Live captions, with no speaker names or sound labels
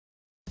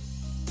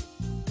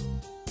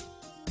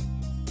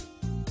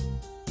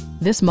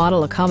This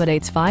model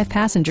accommodates 5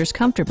 passengers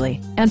comfortably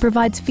and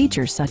provides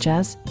features such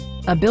as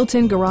a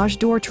built-in garage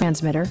door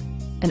transmitter,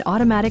 an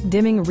automatic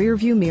dimming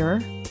rear-view mirror,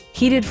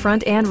 heated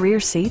front and rear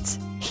seats,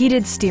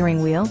 heated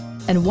steering wheel,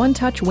 and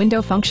one-touch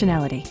window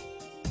functionality.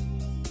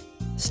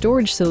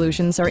 Storage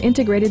solutions are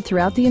integrated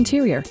throughout the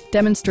interior,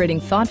 demonstrating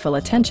thoughtful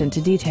attention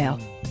to detail.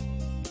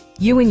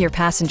 You and your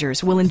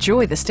passengers will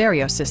enjoy the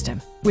stereo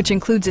system, which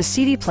includes a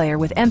CD player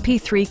with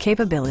MP3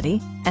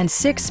 capability and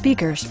 6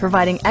 speakers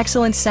providing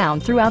excellent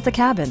sound throughout the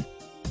cabin.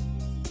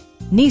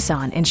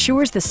 Nissan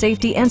ensures the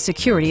safety and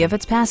security of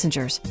its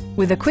passengers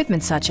with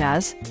equipment such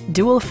as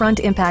dual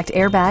front impact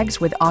airbags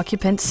with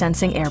occupant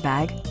sensing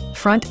airbag,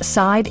 front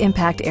side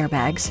impact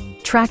airbags,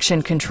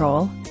 traction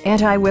control,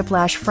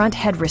 anti-whiplash front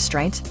head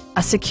restraints,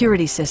 a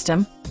security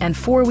system, and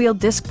 4-wheel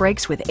disc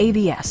brakes with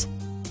ABS.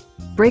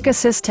 Brake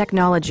Assist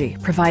technology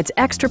provides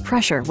extra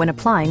pressure when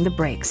applying the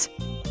brakes.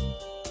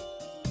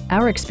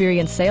 Our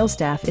experienced sales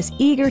staff is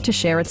eager to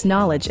share its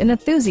knowledge and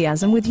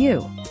enthusiasm with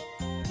you.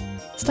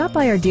 Stop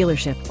by our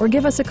dealership or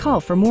give us a call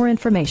for more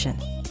information.